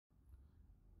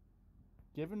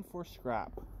Given for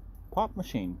scrap pop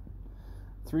machine.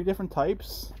 3 different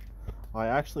types. I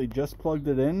actually just plugged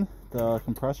it in. The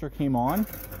compressor came on.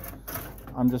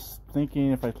 I'm just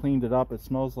thinking if I cleaned it up, it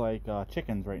smells like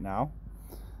chickens right now.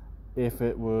 If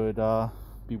it would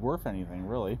be worth anything,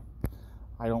 really.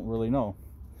 I don't really know.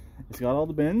 It's got all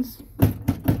the bins.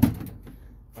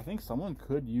 I think someone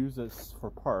could use this for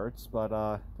parts, but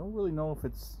I don't really know if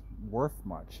it's worth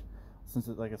much, since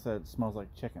it, like I said, it smells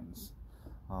like chickens.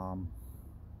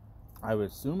 I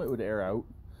would assume it would air out.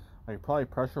 I could probably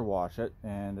pressure wash it,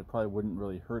 and it probably wouldn't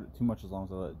really hurt it too much as long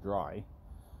as I let it dry.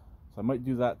 So I might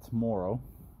do that tomorrow.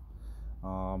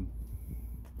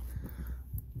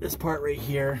 This part right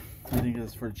here, I think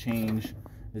is for change,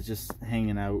 is just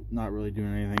hanging out, not really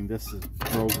doing anything. This is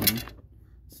broken,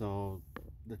 so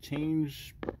the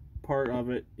change part of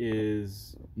it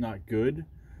is not good,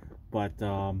 but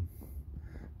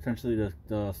potentially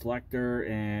the selector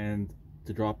and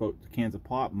to drop out the cans of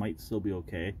pop might still be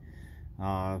okay.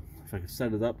 If I could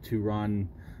set it up to run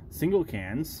single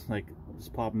cans, like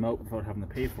just pop them out without having to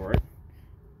pay for it,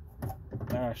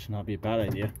 that should not be a bad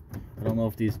idea. I don't know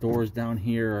if these doors down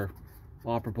here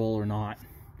are operable or not.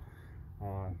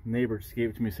 Neighbor just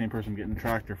gave it to me, same person I'm getting the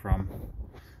tractor from.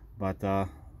 But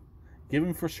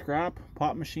given for scrap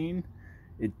pop machine,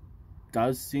 it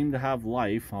does seem to have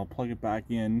life. I'll plug it back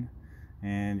in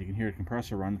and you can hear the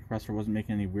compressor run. The compressor wasn't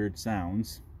making any weird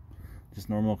sounds, just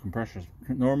normal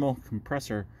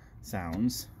compressor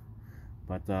sounds.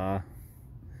 But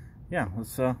yeah,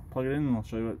 let's plug it in and I'll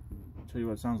show you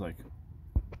what it sounds like.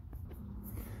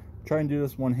 Try and do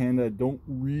this one-handed. I don't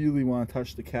really want to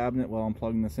touch the cabinet while I'm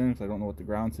plugging this in because I don't know what the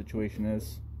ground situation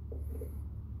is.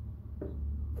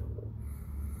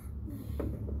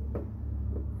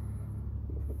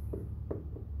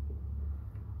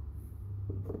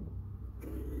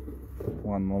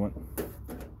 One moment.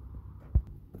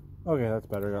 Okay, that's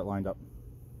better. I got lined up.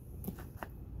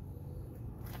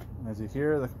 As you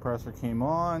hear, the compressor came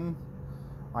on.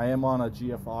 I am on a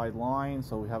GFI line,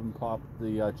 so we haven't popped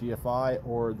the GFI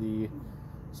or the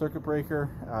circuit breaker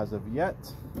as of yet.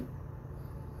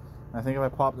 I think if I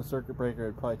pop the circuit breaker,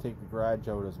 it'd probably take the garage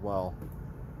out as well.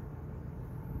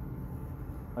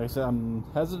 Like I said, I'm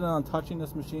hesitant on touching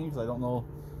this machine because I don't know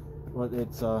what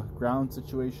its ground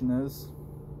situation is.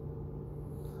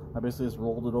 I basically just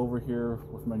rolled it over here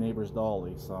with my neighbor's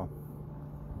dolly, so.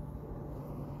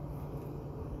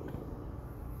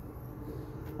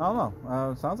 I don't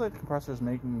know. It sounds like the compressor is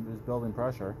building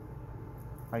pressure.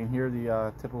 I can hear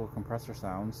the typical compressor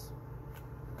sounds.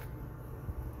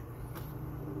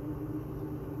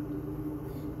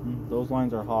 Those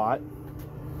lines are hot.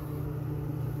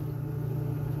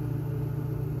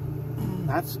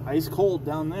 That's ice cold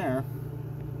down there.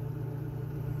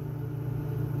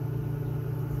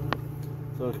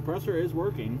 So the compressor is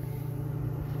working,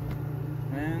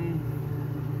 and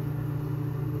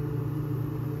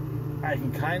I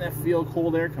can kind of feel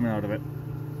cold air coming out of it.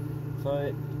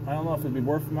 So I don't know if it'd be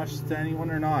worth much to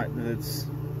anyone or not. It's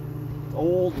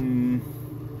old and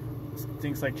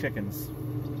stinks like chickens.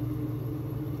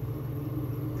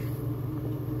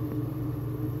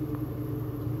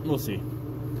 We'll see.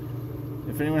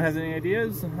 If anyone has any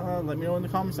ideas, let me know in the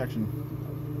comment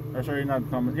section. Or sorry, not in the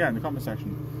comment. Yeah, in the comment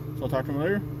section. So I'll talk to them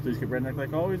later. Please keep redneck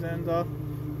like always, and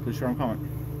please share and comment.